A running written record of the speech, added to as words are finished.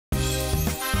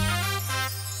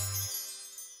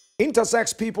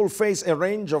Intersex people face a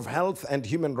range of health and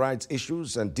human rights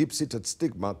issues and deep-seated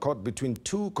stigma caught between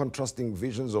two contrasting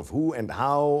visions of who and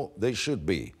how they should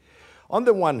be. On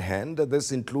the one hand,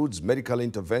 this includes medical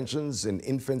interventions in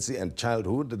infancy and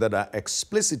childhood that are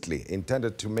explicitly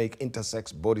intended to make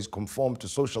intersex bodies conform to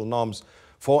social norms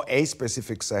for a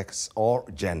specific sex or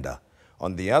gender.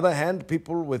 On the other hand,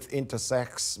 people with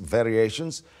intersex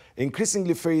variations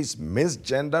increasingly face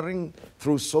misgendering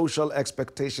through social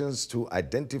expectations to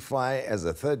identify as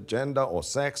a third gender or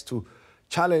sex, to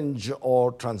challenge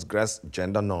or transgress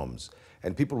gender norms.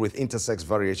 And people with intersex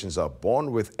variations are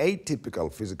born with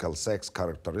atypical physical sex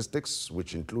characteristics,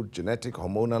 which include genetic,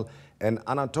 hormonal, and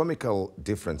anatomical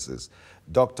differences.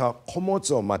 Dr.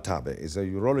 Kgomotso Mathabe is a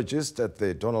urologist at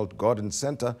the Donald Gordon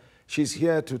Center. She's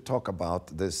here to talk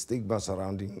about the stigma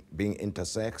surrounding being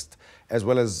intersexed, as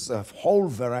well as a whole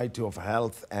variety of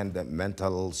health and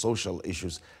mental, social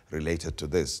issues related to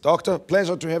this. Doctor,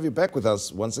 pleasure to have you back with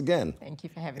us once again. Thank you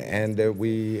for having me. And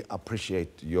we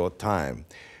appreciate your time.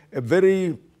 A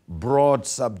very broad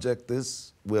subject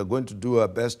this. We're going to do our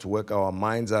best to work our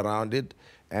minds around it.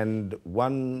 And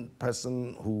one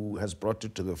person who has brought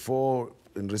it to the fore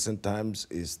in recent times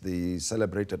is the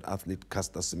celebrated athlete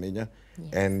Caster Semenya.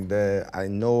 Yes. And I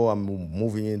know I'm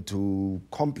moving into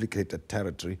complicated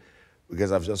territory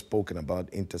because I've just spoken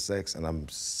about intersex, and I'm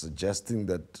suggesting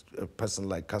that a person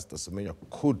like Caster Semenya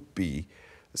could be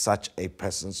such a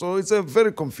person. So it's a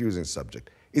very confusing subject.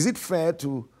 Is it fair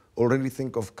to already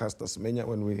think of Caster Semenya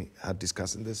when we are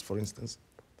discussing this, for instance?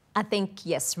 I think,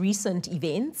 yes, recent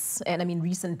events, and I mean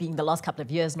recent being the last couple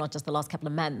of years, not just the last couple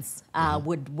of months,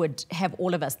 would have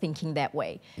all of us thinking that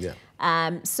way. Yeah.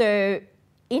 So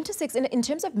intersex, in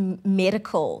terms of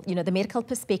medical, the medical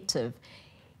perspective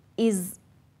is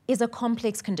a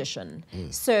complex condition.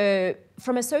 So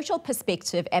from a social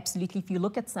perspective, absolutely, if you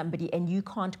look at somebody and you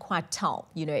can't quite tell,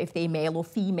 if they're male or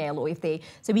female, or if they,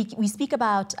 so we speak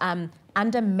about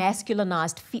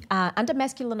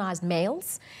under-masculinized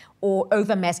males or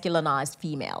over-masculinized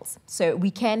females. So we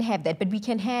can have that, but we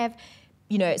can have,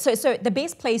 so the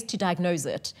best place to diagnose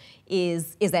it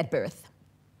is at birth.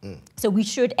 So we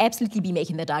should absolutely be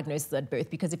making the diagnosis at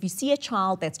birth, because if you see a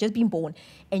child that's just been born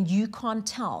and you can't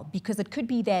tell, because it could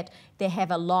be that they have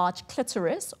a large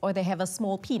clitoris or they have a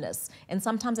small penis, and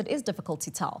sometimes it is difficult to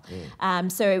tell.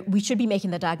 So we should be making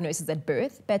the diagnosis at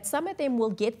birth, but some of them will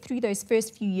get through those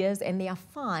first few years and they are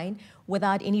fine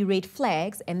without any red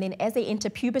flags, and then as they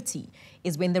enter puberty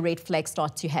is when the red flags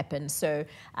start to happen. So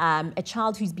a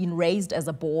child who's been raised as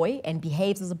a boy and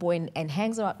behaves as a boy and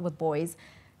hangs out with boys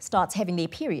starts having their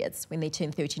periods when they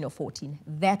turn 13 or 14.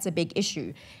 That's a big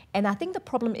issue. And I think the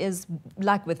problem is,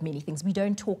 like with many things, we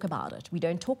don't talk about it. We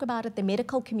don't talk about it. The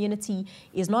medical community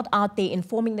is not out there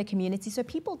informing the community, so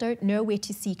people don't know where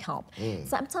to seek help.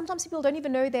 Sometimes people don't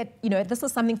even know that, this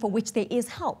is something for which there is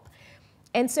help.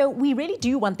 And so we really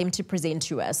do want them to present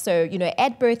to us. So,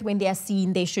 at birth, when they are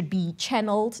seen, they should be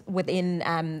channeled within,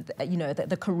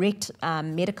 the correct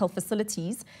medical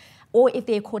facilities, or if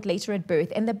they're caught later at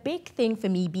birth. And the big thing for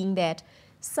me being that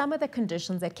some of the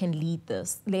conditions that can lead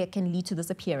to this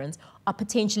appearance are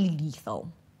potentially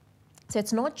lethal. So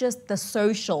it's not just the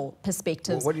social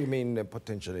perspectives. Well, what do you mean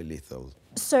potentially lethal?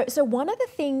 So one of the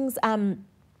things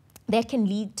that can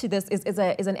lead to this is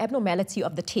an abnormality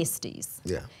of the testes.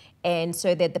 Yeah. And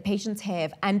so that the patients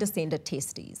have undescended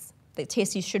testes. The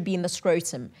testes should be in the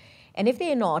scrotum. And if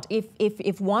they're not,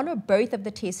 if one or both of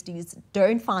the testes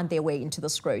don't find their way into the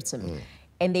scrotum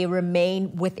and they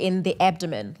remain within the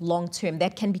abdomen long term,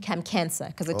 that can become cancer,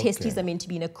 because the testes are meant to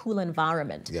be in a cool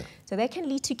environment. Yeah. So that can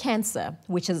lead to cancer,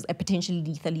 which is a potentially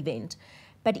lethal event.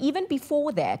 But even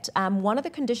before that, one of the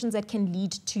conditions that can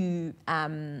lead to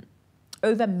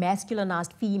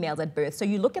over-masculinized females at birth. So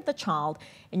you look at the child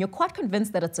and you're quite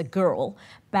convinced that it's a girl,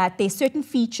 but there's certain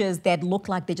features that look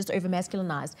like they're just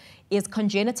over-masculinized, is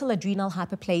congenital adrenal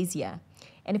hyperplasia.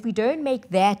 And if we don't make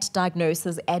that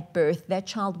diagnosis at birth, that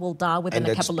child will die within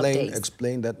a couple of days.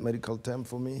 Explain that medical term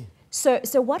for me. So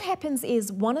what happens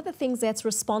is, one of the things that's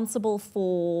responsible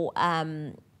for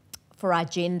our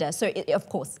gender, so of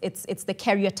course, it's the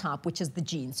karyotype, which is the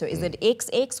gene. So is it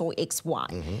XX or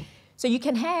XY? So you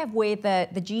can have where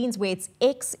the genes where it's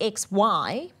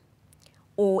XXY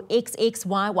or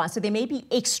XXYY. So there may be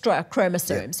extra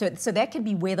chromosomes. Yeah. So that can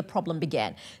be where the problem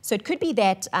began. So it could be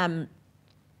that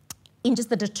in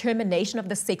just the determination of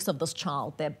the sex of this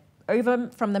child, the ovum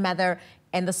from the mother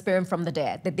and the sperm from the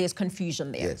dad, that there's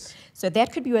confusion there. Yes. So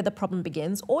that could be where the problem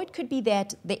begins. Or it could be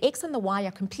that the X and the Y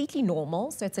are completely normal.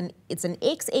 So it's an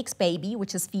XX baby,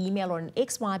 which is female, or an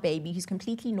XY baby who's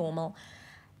completely normal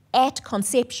at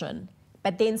conception,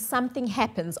 but then something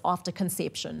happens after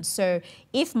conception. So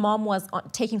if mom was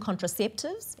taking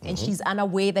contraceptives and she's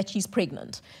unaware that she's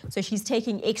pregnant, so she's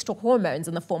taking extra hormones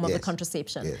in the form of the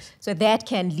contraception, so that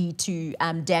can lead to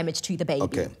damage to the baby.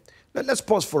 Okay. Let's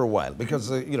pause for a while,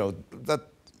 because, you know, that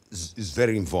is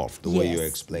very involved, the way you're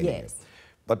explaining it.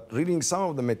 But reading some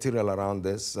of the material around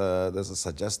this, there's a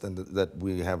suggestion that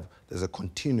there's a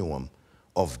continuum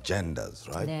of genders,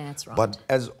 right? That's right. But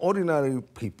as ordinary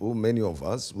people, many of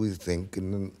us, we think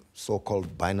in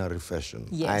so-called binary fashion,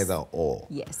 either or.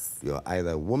 Yes. You're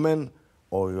either a woman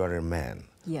or you're a man.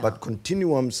 Yeah. But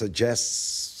continuum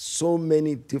suggests so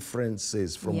many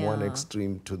differences from one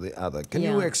extreme to the other. Can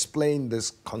you explain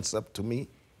this concept to me?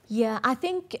 Yeah, I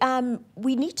think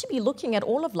we need to be looking at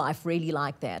all of life really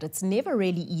like that. It's never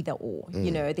really either or.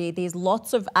 You know, there's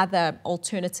lots of other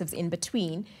alternatives in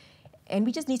between, and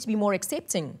we just need to be more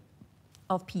accepting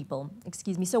of people.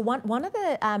 Excuse me. So one of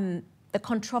the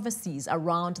controversies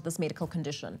around this medical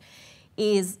condition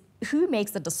is who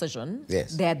makes the decision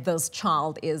that this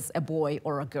child is a boy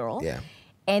or a girl. Yeah.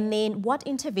 And then what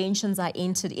interventions are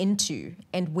entered into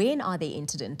and when are they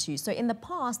entered into? So in the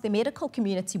past, the medical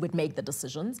community would make the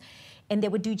decisions and they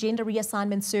would do gender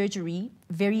reassignment surgery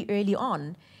very early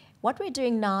on. What we're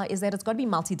doing now is that it's got to be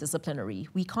multidisciplinary.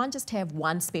 We can't just have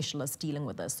one specialist dealing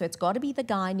with this. So it's got to be the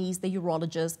gynaes, the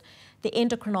urologist, the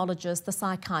endocrinologist, the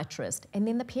psychiatrist, and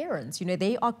then the parents. You know,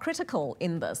 they are critical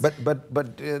in this.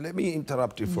 But let me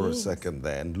interrupt you for a second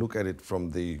there and look at it from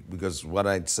because what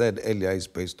I said earlier is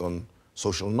based on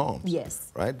social norms.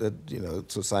 Yes. Right? That, you know,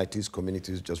 societies,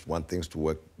 communities just want things to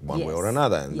work one way or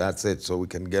another, and that's it, so we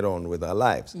can get on with our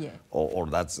lives. Yeah. Or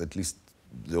that's at least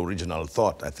the original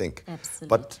thought, I think.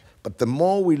 Absolutely. But the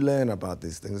more we learn about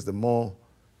these things, the more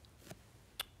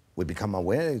we become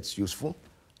aware it's useful,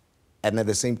 and at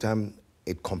the same time,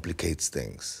 it complicates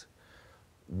things.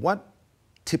 What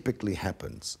typically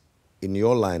happens in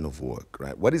your line of work,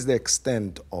 right? What is the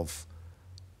extent of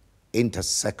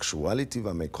intersexuality, if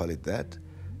I may call it that?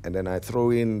 And then I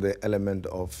throw in the element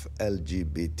of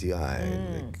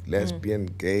LGBTI, like lesbian,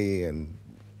 gay, and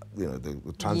you know, the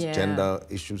transgender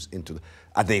issues into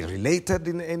are they related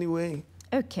in any way?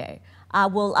 Okay. I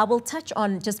will touch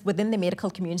on just within the medical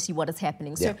community what is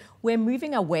happening. So we're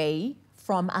moving away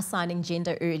from assigning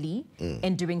gender early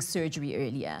and doing surgery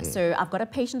earlier. So I've got a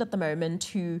patient at the moment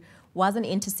who was an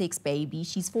intersex baby.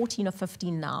 She's 14 or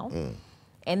 15 now.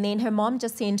 And then her mom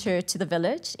just sent her to the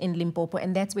village in Limpopo,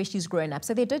 and that's where she's grown up.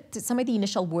 So they did some of the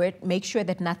initial work, make sure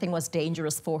that nothing was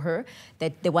dangerous for her,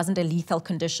 that there wasn't a lethal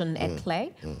condition at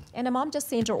play. And her mom just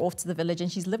sent her off to the village,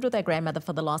 and she's lived with her grandmother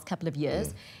for the last couple of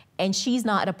years. And she's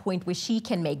now at a point where she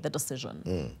can make the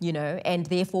decision, you know, and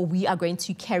therefore we are going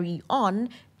to carry on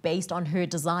based on her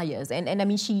desires. And I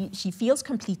mean, she feels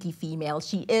completely female.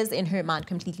 She is, in her mind,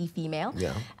 completely female.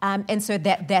 Yeah. And so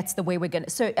that's the way we're going to...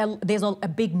 So there's a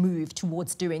big move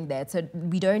towards doing that. So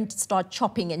we don't start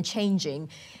chopping and changing,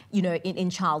 you know, in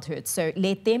childhood. So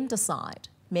let them decide.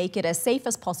 Make it as safe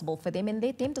as possible for them and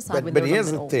let them decide when they're But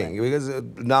here's the thing, because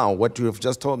now what you have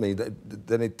just told me,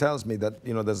 then it tells me that,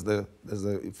 you know, there's the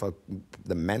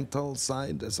mental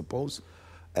side, I suppose,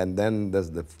 and then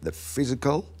there's the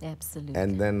physical. Absolutely.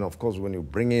 And then, of course, when you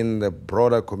bring in the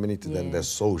broader community, then the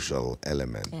social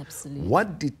element. Absolutely.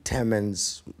 What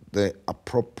determines the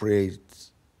appropriate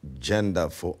gender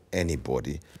for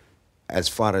anybody as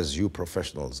far as you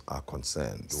professionals are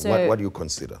concerned? So what do you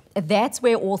consider? That's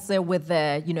where also with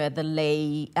the, you know, the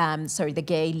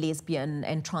gay, lesbian,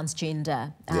 and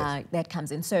transgender that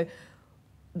comes in. So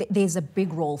there's a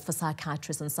big role for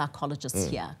psychiatrists and psychologists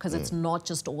here, because it's not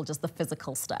just the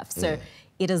physical stuff. So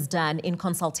it is done in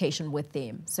consultation with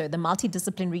them. So the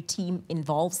multidisciplinary team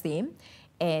involves them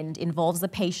and involves the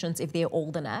patients if they're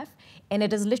old enough. And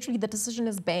it is literally, the decision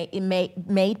is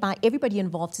made by everybody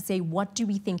involved to say, what do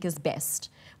we think is best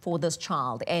for this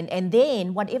child? And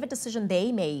then whatever decision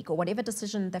they make or whatever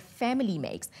decision the family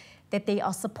makes, that they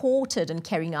are supported in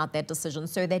carrying out that decision,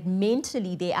 so that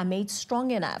mentally they are made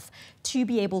strong enough to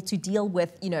be able to deal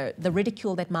with, you know, the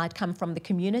ridicule that might come from the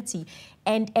community.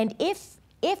 And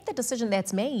if the decision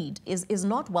that's made is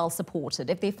not well supported,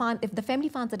 if the family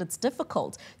finds that it's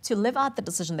difficult to live out the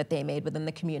decision that they made within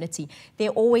the community, they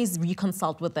always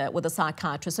reconsult with a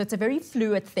psychiatrist. So it's a very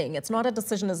fluid thing. It's not a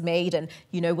decision is made and,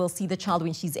 you know, we'll see the child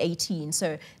when she's 18.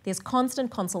 So there's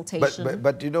constant consultation.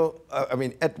 But you know, I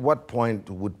mean, at what point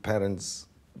would parents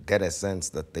get a sense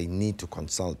that they need to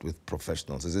consult with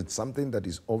professionals? Is it something that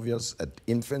is obvious at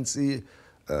infancy?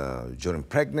 during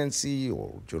pregnancy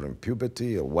or during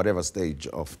puberty or whatever stage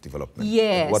of development?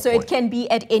 Yeah, so it can be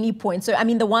at any point. So, I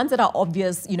mean, the ones that are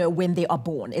obvious, you know, when they are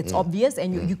born, it's obvious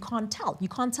and you can't tell. You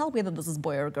can't tell whether this is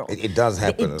boy or girl. It does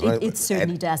happen, right? It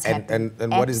certainly does happen.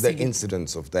 And what is the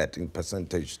incidence of that in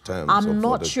percentage terms? I'm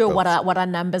not sure what our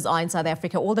numbers are in South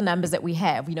Africa. All the numbers that we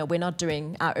have, you know, we're not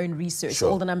doing our own research. Sure.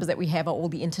 All the numbers that we have are all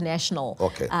the international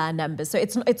numbers. So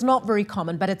it's not very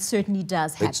common, but it certainly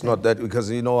does happen. It's not that, because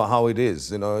you know how it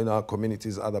is. You know, in our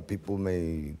communities, other people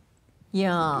may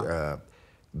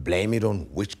blame it on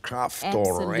witchcraft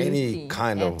or any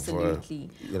kind of, you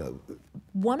know.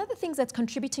 One of the things that's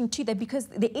contributing to that, because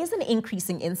there is an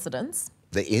increasing incidence.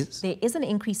 There is an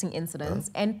increasing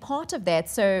incidence, and part of that,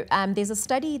 so there's a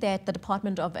study that the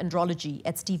Department of Andrology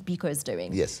at Steve Biko is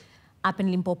doing. Yes. Up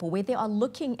in Limpopo, where they are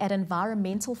looking at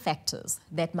environmental factors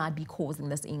that might be causing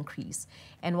this increase.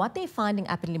 And what they're finding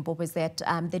up in Limpopo is that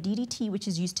the DDT, which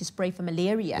is used to spray for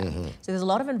malaria, so there's a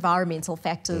lot of environmental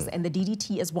factors, and the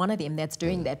DDT is one of them that's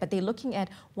doing that. But they're looking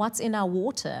at what's in our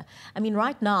water. I mean,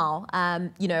 right now,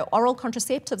 you know, oral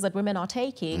contraceptives that women are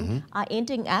taking are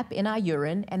ending up in our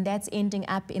urine, and that's ending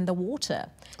up in the water.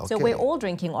 So we're all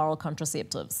drinking oral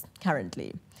contraceptives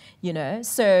currently. You know,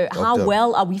 so Doctor, how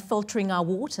well are we filtering our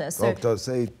water? So Doctor,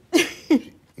 say,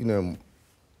 you know,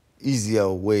 easier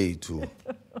way to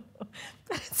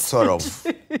sort of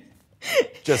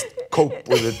just cope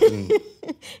with it. And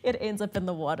it ends up in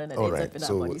the water and it ends up in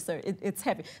our body. So it's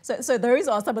heavy. So those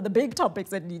are some of the big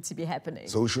topics that need to be happening.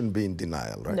 So we shouldn't be in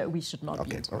denial, right? No, we should not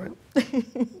be. Okay, all right.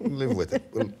 We'll live with it.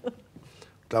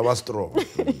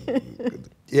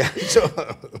 Yeah, so...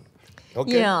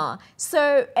 Okay. Yeah.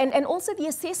 So, and also the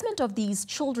assessment of these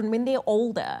children when they're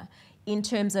older in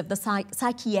terms of the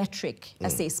psychiatric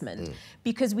assessment,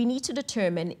 because we need to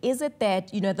determine, is it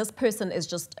that, you know, this person is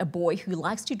just a boy who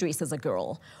likes to dress as a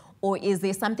girl, or is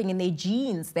there something in their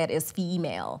genes that is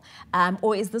female,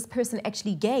 or is this person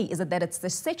actually gay? Is it that it's the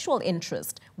sexual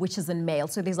interest which is in male?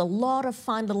 So there's a lot of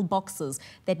fine little boxes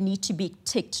that need to be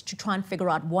ticked to try and figure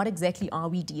out what exactly are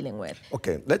we dealing with.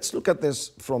 Okay, let's look at this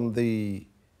from the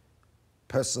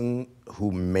person who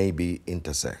may be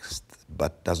intersexed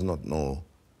but does not know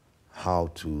how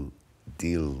to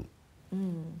deal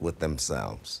with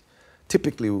themselves.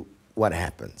 Typically, what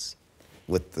happens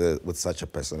with such a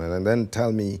person? And then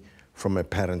tell me from a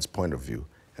parent's point of view,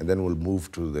 and then we'll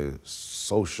move to the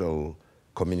social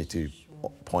community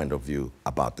point of view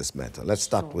about this matter. Let's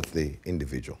start with the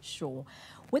individual. Sure.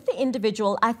 With the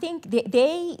individual, I think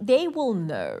they will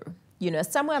know, you know,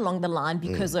 somewhere along the line,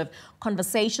 because of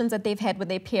conversations that they've had with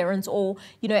their parents, or,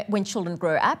 you know, when children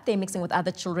grow up, they're mixing with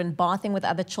other children, bathing with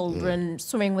other children,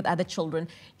 swimming with other children,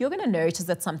 you're going to notice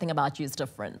that something about you is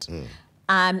different.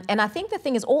 And I think the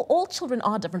thing is, all children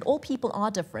are different, all people are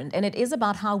different, and it is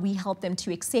about how we help them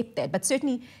to accept that. But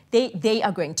certainly, they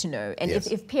are going to know. And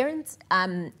if parents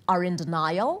are in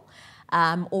denial,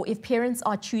 or if parents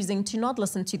are choosing to not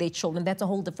listen to their children, that's a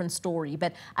whole different story.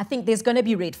 But I think there's going to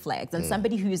be red flags, and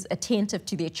somebody who's attentive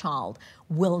to their child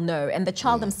will know, and the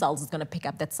child themselves is going to pick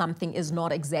up that something is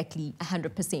not exactly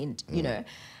 100%, you know.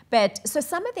 But so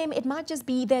some of them, it might just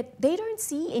be that they don't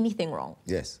see anything wrong.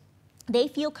 Yes. They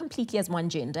feel completely as one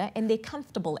gender, and they're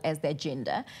comfortable as their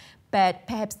gender, but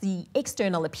perhaps the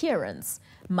external appearance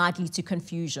might lead to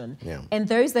confusion. And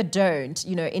those that don't,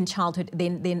 you know, in childhood,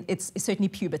 then it's certainly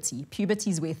puberty. Puberty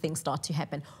is where things start to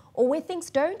happen, or where things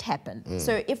don't happen.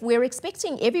 So if we're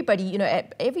expecting everybody, you know,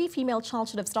 every female child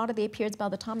should have started their periods by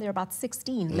the time they're about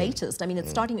 16, latest. I mean, it's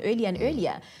starting earlier and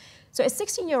earlier. So a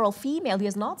 16-year-old female who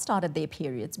has not started their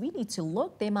periods, we need to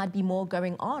look. There might be more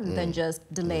going on than just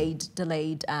delayed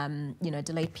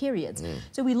periods.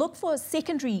 So we look for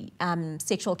secondary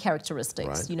sexual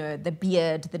characteristics, you know, the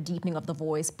beard, the deepening of the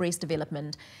voice, breast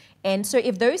development. And so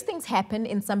if those things happen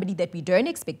in somebody that we don't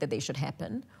expect that they should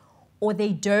happen, or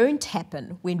they don't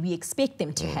happen when we expect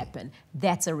them to happen,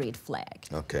 that's a red flag.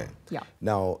 Okay. Yeah.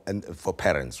 Now, and for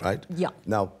parents, right? Yeah.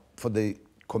 Now, for the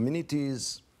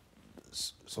communities,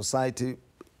 society,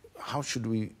 how should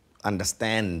we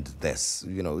understand this?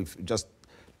 You know, if just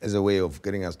as a way of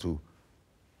getting us to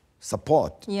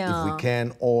support, if we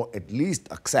can, or at least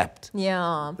accept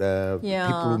people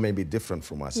who may be different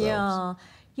from ourselves. Yeah.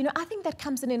 You know, I think that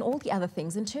comes in all the other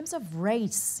things. In terms of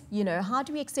race, you know, how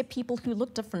do we accept people who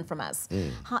look different from us?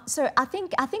 So I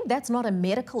think that's not a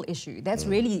medical issue. That's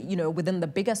really, you know, within the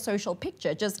bigger social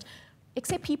picture. Just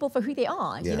accept people for who they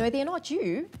are. You know, they're not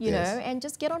you, you know, and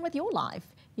just get on with your life,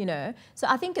 you know. So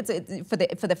I think it's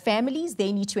for the families,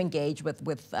 they need to engage with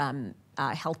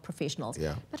health professionals.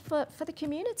 But for the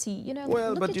community, you know,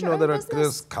 well, look but at you your know, own there's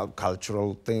business.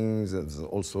 cultural things, there's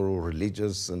also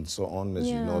religious and so on. As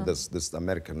you know, there's this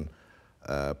American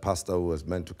pastor who was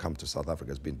meant to come to South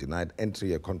Africa has been denied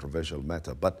entry, a controversial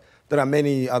matter. But there are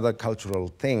many other cultural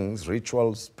things,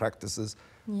 rituals, practices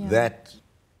that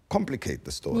complicate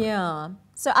the story. Yeah.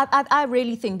 So I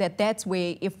really think that that's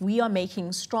where, if we are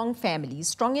making strong families,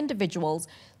 strong individuals,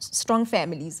 strong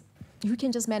families, who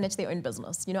can just manage their own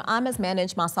business. You know, I must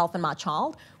manage myself and my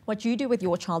child. What you do with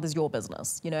your child is your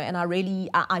business, you know, and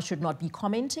I should not be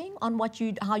commenting on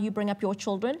how you bring up your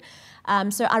children.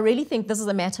 So I really think this is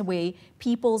a matter where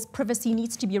people's privacy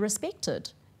needs to be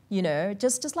respected. You know,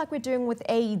 just like we're doing with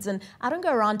AIDS. And I don't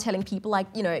go around telling people, like,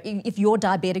 you know, if you're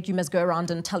diabetic, you must go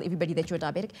around and tell everybody that you're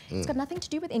diabetic. It's got nothing to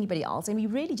do with anybody else. And we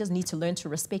really just need to learn to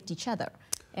respect each other.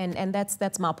 And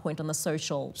that's my point on the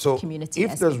social community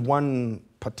if aspect. there's one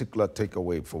particular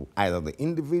takeaway for either the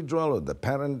individual or the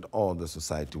parent or the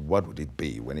society, what would it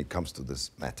be when it comes to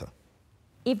this matter?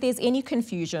 If there's any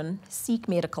confusion, seek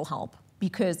medical help.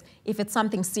 Because if it's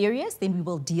something serious, then we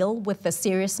will deal with the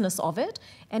seriousness of it.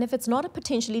 And if it's not a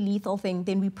potentially lethal thing,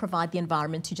 then we provide the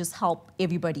environment to just help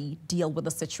everybody deal with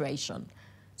the situation.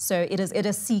 So it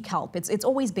is seek help. It's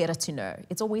always better to know.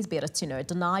 It's always better to know.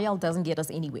 Denial doesn't get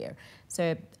us anywhere.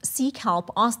 So seek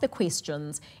help, ask the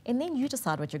questions, and then you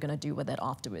decide what you're going to do with it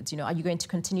afterwards. You know, are you going to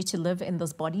continue to live in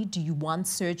this body? Do you want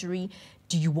surgery?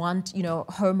 Do you want, you know,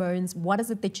 hormones? What is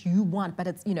it that you want? But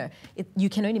it's, you know, you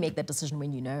can only make that decision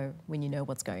when you know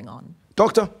what's going on.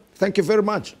 Doctor, thank you very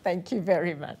much. Thank you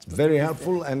very much. Very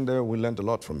helpful, and we learned a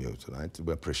lot from you tonight.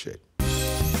 We appreciate it.